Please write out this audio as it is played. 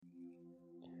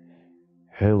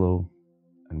Hello,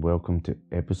 and welcome to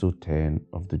episode 10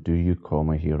 of the Do You Call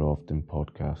Me Here Often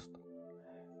podcast,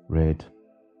 read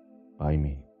by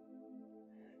me.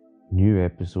 New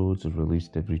episodes are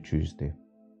released every Tuesday.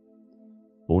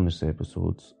 Bonus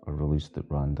episodes are released at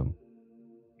random.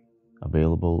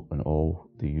 Available on all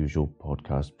the usual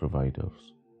podcast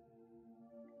providers.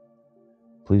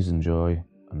 Please enjoy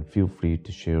and feel free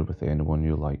to share with anyone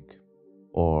you like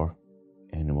or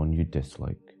anyone you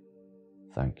dislike.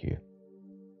 Thank you.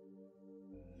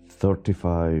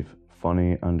 35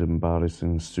 funny and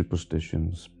embarrassing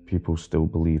superstitions people still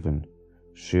believe in,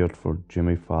 shared for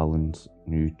Jimmy Fallon's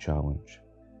new challenge.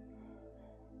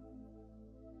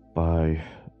 By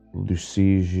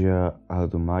Lucia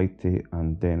Adomaite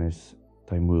and Dennis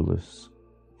Timoulis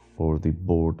for the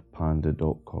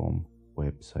boredpanda.com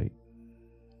website.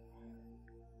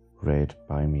 Read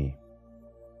by me.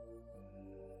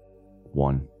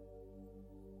 1.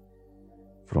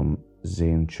 From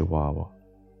Zane Chihuahua.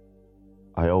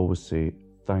 I always say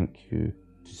thank you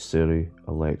to Siri,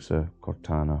 Alexa,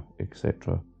 Cortana,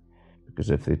 etc. because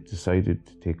if they decided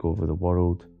to take over the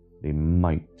world, they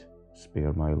might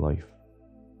spare my life.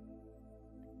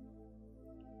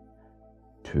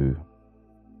 2.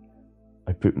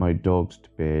 I put my dogs to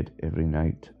bed every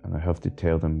night and I have to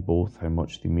tell them both how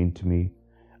much they mean to me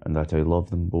and that I love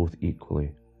them both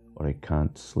equally or I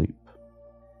can't sleep.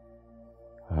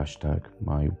 Hashtag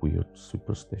my weird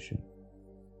superstition.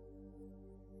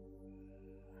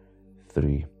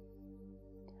 3.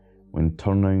 When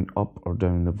turning up or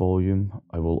down the volume,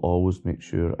 I will always make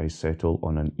sure I settle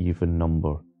on an even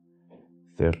number.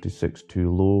 36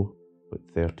 too low, but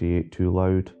 38 too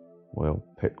loud? Well,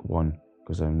 pick one,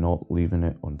 because I'm not leaving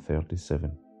it on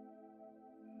 37.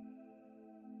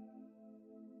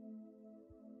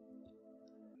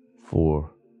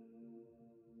 4.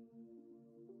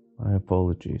 My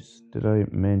apologies. Did I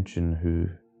mention who?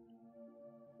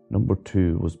 Number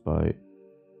 2 was by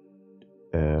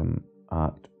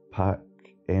at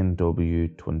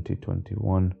PackNW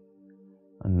 2021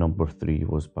 and number 3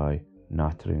 was by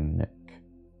Nattering Nick.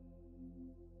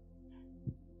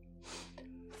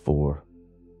 4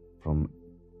 from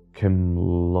Kim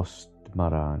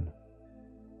Lustmaran.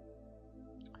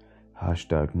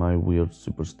 Hashtag my weird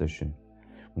superstition.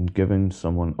 When giving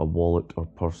someone a wallet or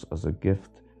purse as a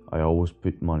gift, I always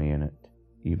put money in it,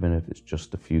 even if it's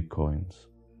just a few coins.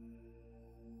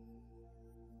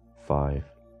 5.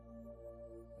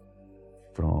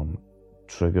 From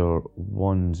Trigger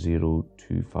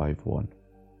 10251.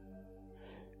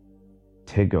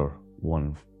 Tigger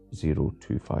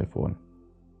 10251.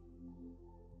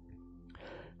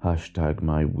 Hashtag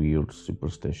my weird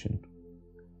superstition.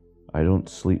 I don't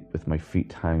sleep with my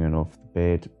feet hanging off the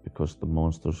bed because the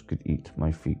monsters could eat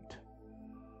my feet.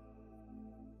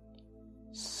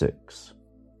 6.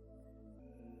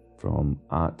 From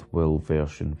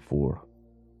 @WillVersion4.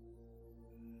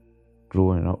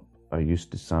 Growing up, I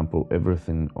used to sample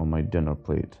everything on my dinner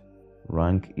plate,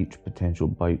 rank each potential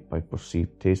bite by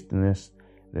perceived tastiness,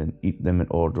 then eat them in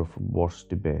order from worst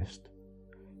to best.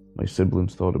 My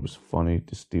siblings thought it was funny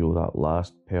to steal that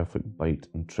last perfect bite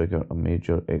and trigger a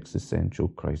major existential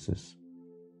crisis.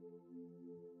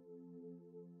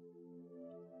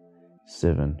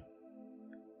 7.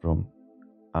 From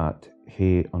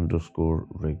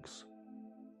 @hey_Riggs.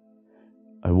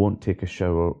 I won't take a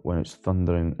shower when it's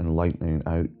thundering and lightning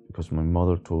out because my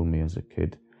mother told me as a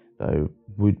kid that I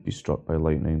would be struck by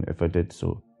lightning if I did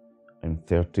so. I'm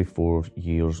 34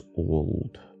 years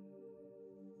old.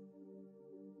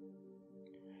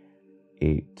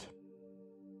 8.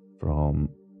 From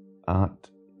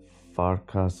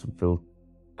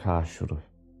 @FarkasVilkashre.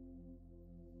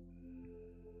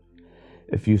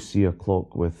 If you see a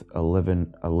clock with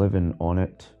 11 on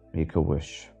it, make a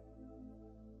wish.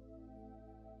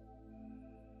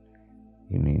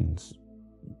 He means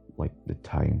like the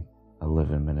time,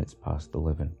 11 minutes past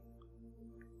 11.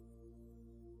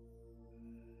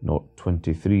 Not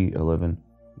 23:11,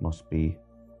 must be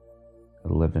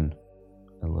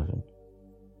 11:11.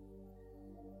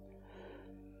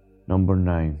 Number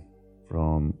 9,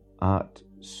 from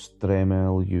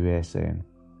 @StremelUSN.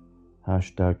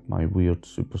 Hashtag my weird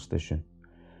superstition.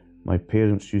 My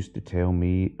parents used to tell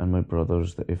me and my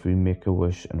brothers that if we make a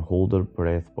wish and hold our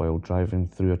breath while driving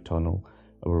through a tunnel,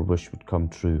 our wish would come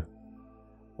true.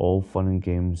 All fun and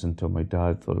games until my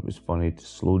dad thought it was funny to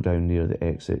slow down near the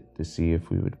exit to see if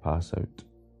we would pass out.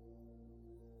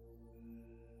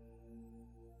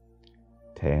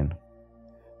 10.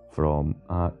 From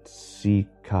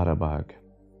 @CCarabag.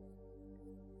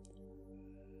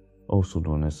 Also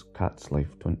known as Cat's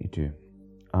Life 22.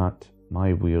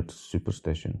 @My Weird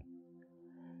Superstition.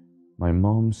 My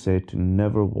mom said to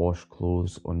never wash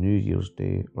clothes on New Year's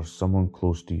Day or someone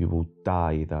close to you will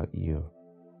die that year.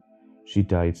 She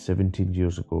died 17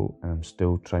 years ago and I'm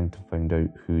still trying to find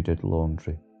out who did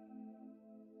laundry.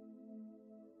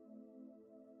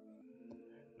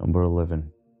 Number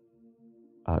 11.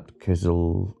 At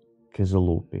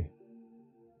Kizzalope.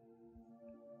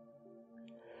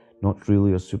 Not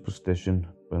really a superstition,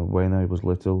 but when I was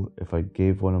little, if I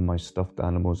gave one of my stuffed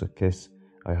animals a kiss,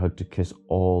 I had to kiss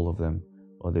all of them,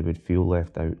 or they would feel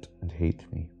left out and hate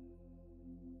me.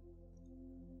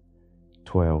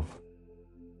 12.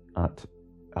 At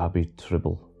Abbey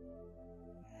Tribble.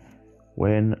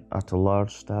 When at a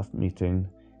large staff meeting,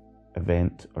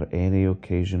 event, or any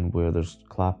occasion where there's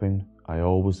clapping, I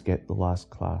always get the last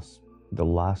clap.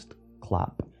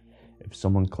 If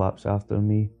someone claps after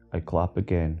me, I clap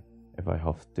again, if I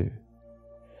have to.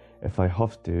 If I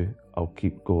have to, I'll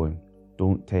keep going.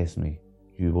 Don't test me.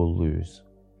 You will lose.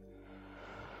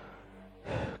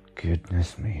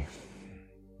 Goodness me.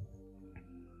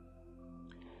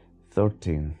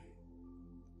 13.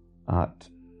 At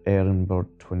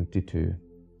Ehrenbird22.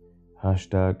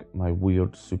 Hashtag my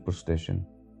weird superstition.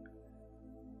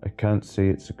 I can't say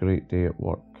it's a great day at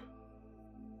work.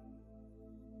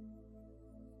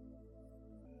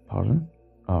 Pardon?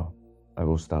 Oh, I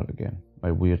will start again.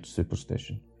 My weird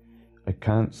superstition. I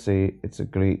can't say it's a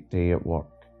great day at work,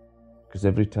 because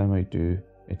every time I do,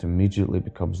 it immediately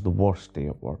becomes the worst day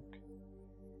at work.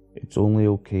 It's only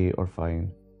okay or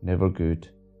fine, never good,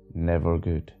 never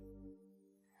good.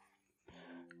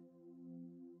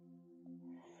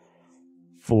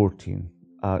 14.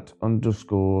 At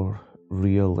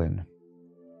 _Realin.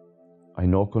 I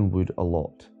knock on wood a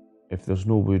lot. If there's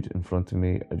no wood in front of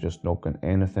me, I just knock on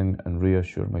anything and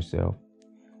reassure myself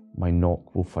my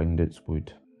knock will find its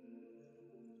wood.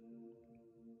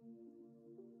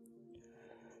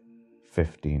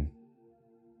 15.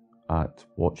 At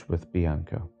Watch with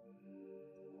Bianca.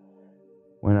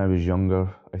 When I was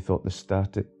younger, I thought the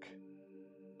static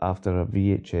after a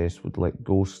VHS would let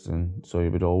ghosts in, so he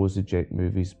would always eject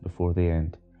movies before the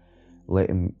end.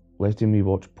 Letting me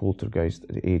watch Poltergeist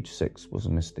at age 6 was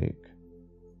a mistake.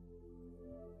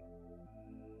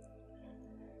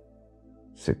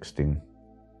 16.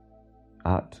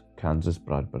 At Kansas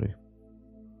Bradbury.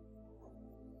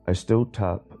 I still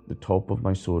tap the top of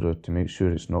my soda to make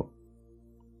sure it's not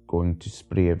going to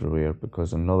spray everywhere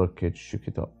because another kid shook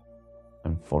it up.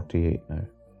 I'm 48 now.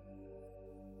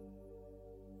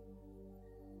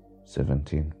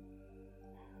 17.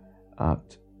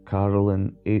 At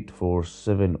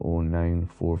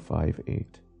Carolyn8470945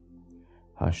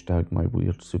 Hashtag my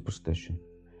weird superstition.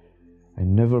 I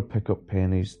never pick up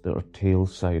pennies that are tail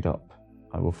side up.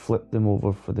 I will flip them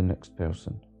over for the next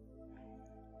person.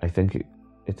 I think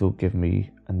it'll give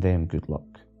me and them good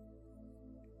luck.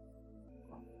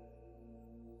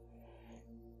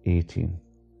 18.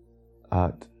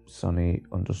 At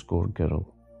Sunny_girl.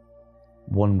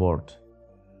 One word.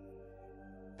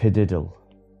 Pediddle.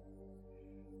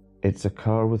 It's a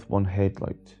car with one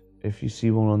headlight. If you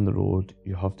see one on the road,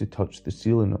 you have to touch the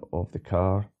ceiling of the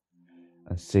car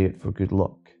and say it for good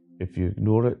luck. If you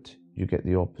ignore it, you get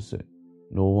the opposite.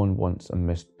 No one wants a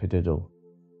missed pediddle.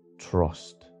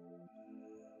 Trust.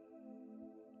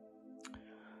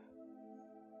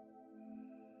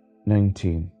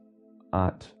 19.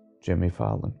 At Jimmy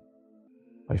Fallon.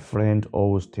 My friend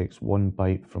always takes one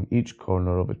bite from each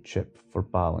corner of a chip for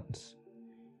balance.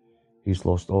 He's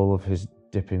lost all of his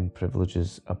dipping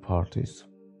privileges at parties.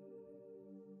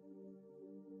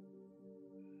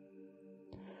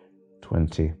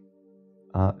 20.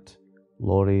 At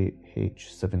Laurie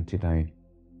H79.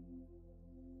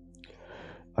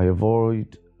 I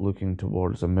avoid looking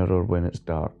towards a mirror when it's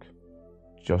dark,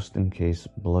 just in case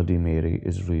Bloody Mary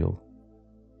is real.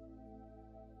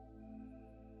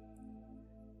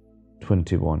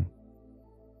 21.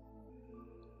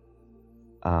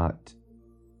 At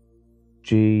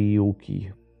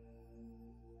Jayoki.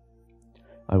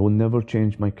 I will never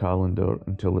change my calendar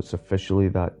until it's officially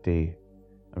that day.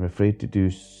 I'm afraid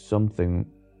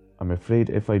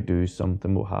if I do,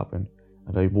 something will happen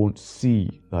and I won't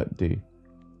see that day.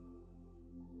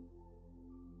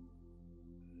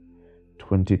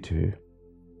 22.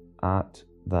 At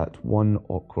that one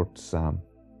awkward Sam.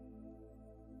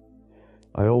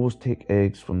 I always take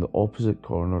eggs from the opposite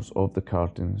corners of the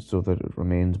carton so that it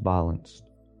remains balanced.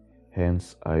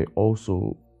 Hence, I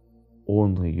also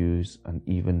only use an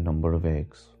even number of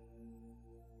eggs.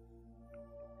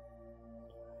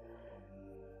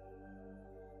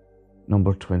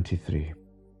 Number 23.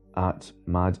 At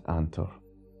Mad Anter.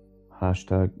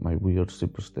 Hashtag my weird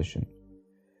superstition.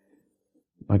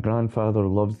 My grandfather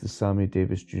loves the Sammy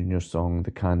Davis Jr. song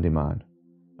The Candyman,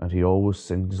 and he always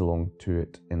sings along to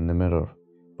it in the mirror,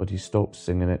 but he stops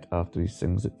singing it after he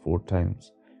sings it 4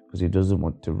 times, because he doesn't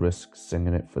want to risk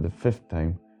singing it for the 5th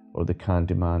time, or the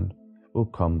Candyman will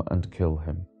come and kill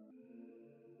him.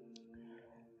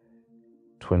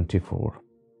 24.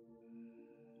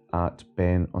 At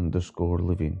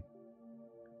Ben_Levine.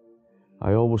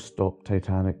 I always stop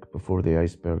Titanic before the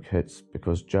iceberg hits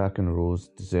because Jack and Rose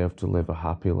deserve to live a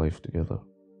happy life together.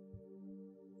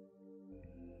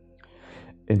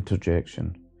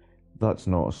 Interjection. That's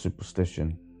not a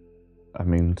superstition. I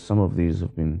mean, some of these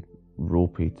have been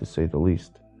ropey to say the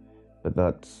least, but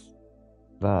that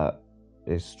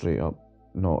is straight up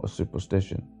not a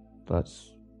superstition.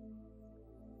 That's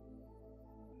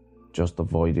just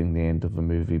avoiding the end of a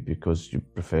movie because you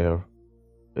prefer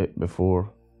it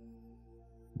before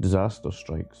disaster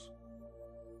strikes.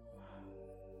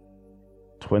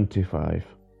 25.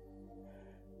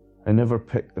 I never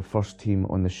pick the first team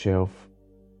on the shelf.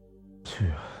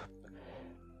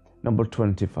 Number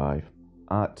 25.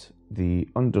 At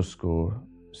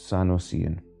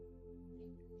 _Sanocean.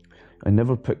 I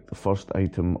never pick the first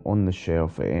item on the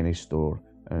shelf at any store,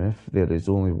 and if there is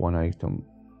only one item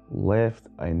left,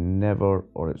 I never,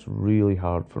 or it's really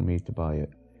hard for me to buy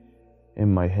it.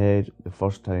 In my head, the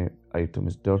first item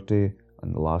is dirty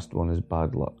and the last one is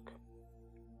bad luck.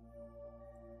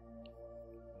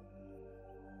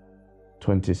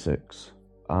 26.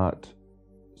 At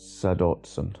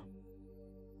Sadotson.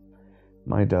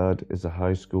 My dad is a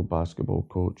high school basketball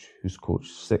coach who's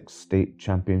coached 6 state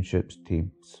championships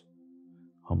teams.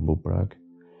 Humble brag.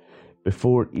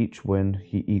 Before each win,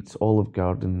 he eats Olive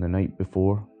Garden the night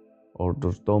before,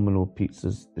 orders Domino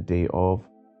pizzas the day of,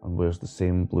 and wears the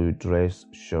same blue dress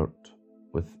shirt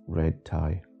with red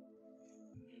tie.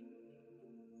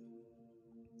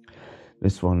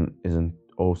 This one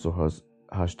also has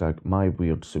hashtag my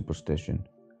weird superstition,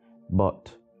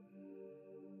 but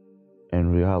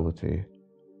in reality,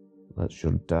 that's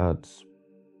your dad's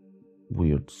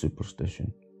weird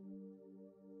superstition.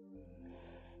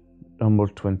 Number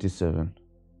 27.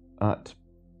 At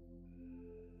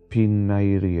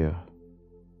Pinairia.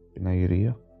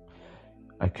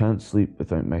 I can't sleep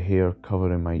without my hair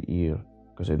covering my ear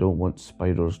because I don't want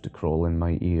spiders to crawl in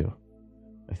my ear.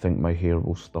 I think my hair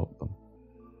will stop them.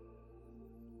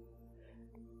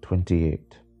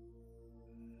 28.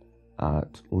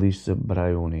 At Lisa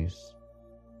Briones.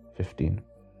 15.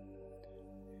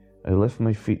 I lift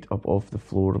my feet up off the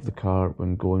floor of the car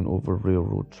when going over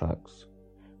railroad tracks.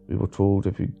 We were told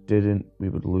if we didn't, we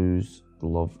would lose the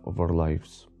love of our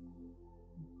lives.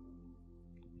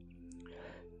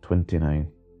 29.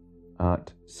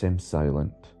 At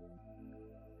Silent.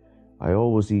 I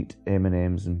always eat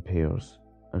M&Ms in pairs,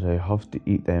 and I have to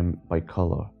eat them by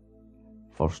colour.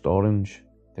 First orange,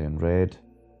 then red,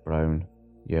 brown,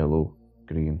 yellow,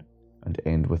 green, and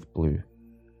end with blue.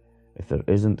 If there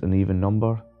isn't an even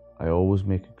number, I always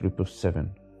make a group of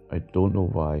 7. I don't know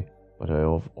why, but I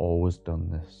have always done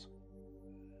this.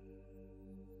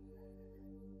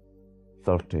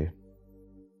 30.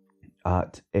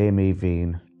 At M.A.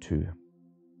 Vane 2.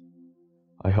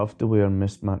 I have to wear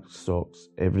mismatched socks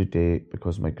every day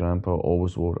because my grandpa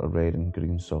always wore a red and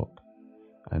green sock.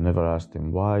 I never asked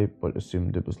him why, but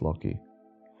assumed it was lucky.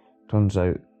 Turns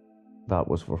out that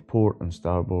was for port and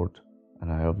starboard,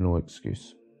 and I have no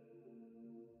excuse.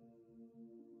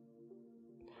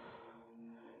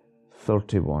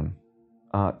 31.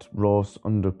 At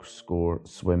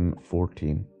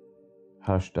Ross_swim14.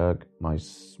 Hashtag my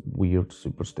weird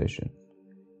superstition.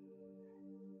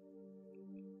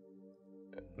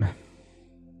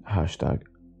 Hashtag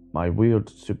my weird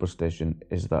superstition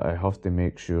is that I have to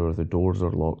make sure the doors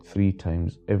are locked 3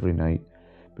 times every night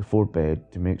before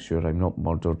bed to make sure I'm not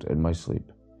murdered in my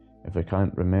sleep. If I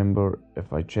can't remember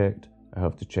if I checked, I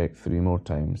have to check 3 more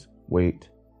times. Wait,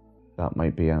 that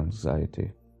might be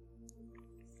anxiety.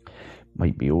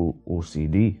 Might be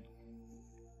OCD.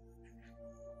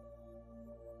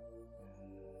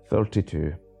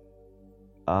 32.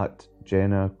 At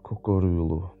Jenna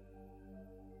Kokorulu.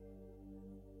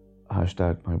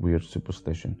 Hashtag my weird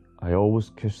superstition. I always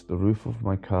kiss the roof of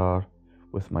my car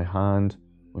with my hand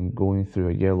when going through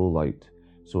a yellow light,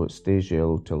 so it stays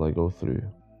yellow till I go through.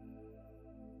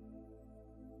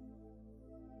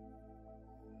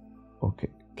 Okay,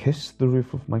 kiss the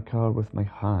roof of my car with my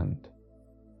hand.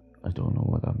 I don't know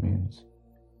what that means.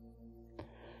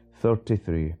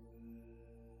 33.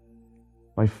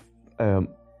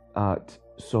 At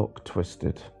Sock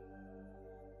Twisted.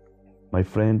 My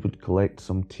friend would collect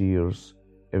some tears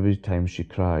every time she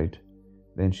cried,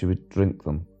 then she would drink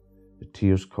them. The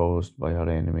tears caused by her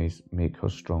enemies make her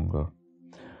stronger.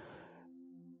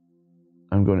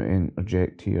 I'm going to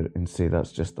interject here and say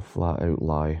that's just a flat out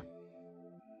lie.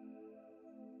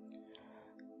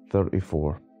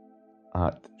 34.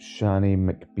 At Shani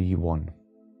McB1.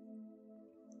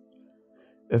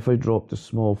 If I dropped a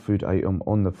small food item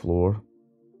on the floor,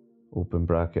 open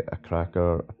bracket, a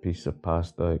cracker, a piece of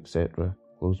pasta, etc.,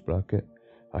 close bracket,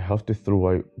 I have to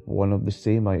throw out one of the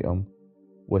same item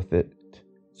with it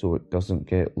so it doesn't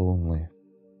get lonely.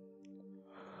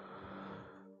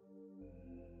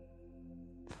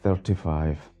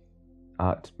 35.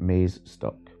 At Maze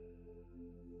Stuck.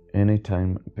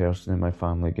 Anytime a person in my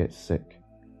family gets sick,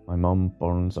 my mum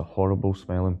burns a horrible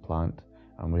smelling plant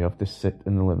and we have to sit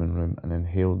in the living room and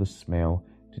inhale the smell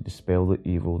to dispel the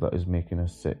evil that is making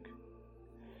us sick.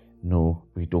 No,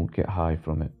 we don't get high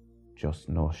from it, just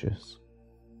nauseous.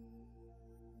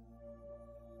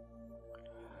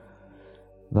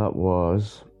 That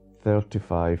was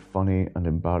 35 funny and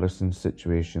embarrassing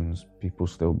situations people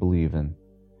still believe in,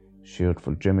 shared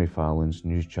for Jimmy Fallon's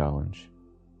News Challenge,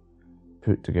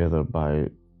 put together by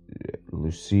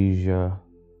Lucia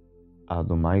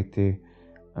Adomaite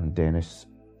and Dennis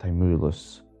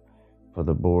Timoulis for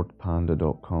the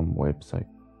boredpanda.com website.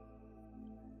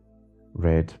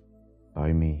 Read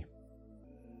by me.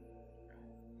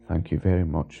 Thank you very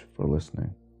much for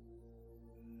listening.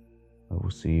 I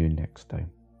will see you next time.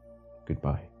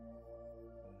 Goodbye.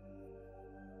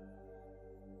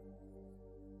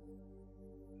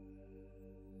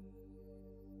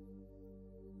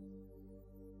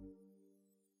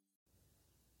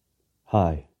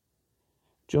 Hi.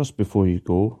 Just before you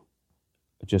go,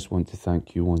 I just want to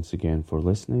thank you once again for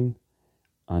listening.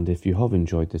 And if you have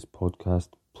enjoyed this podcast,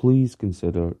 please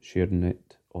consider sharing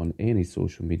it on any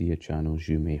social media channels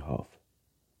you may have.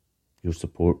 Your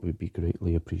support would be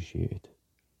greatly appreciated.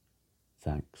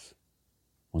 Thanks.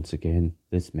 Once again,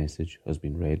 this message has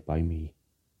been read by me.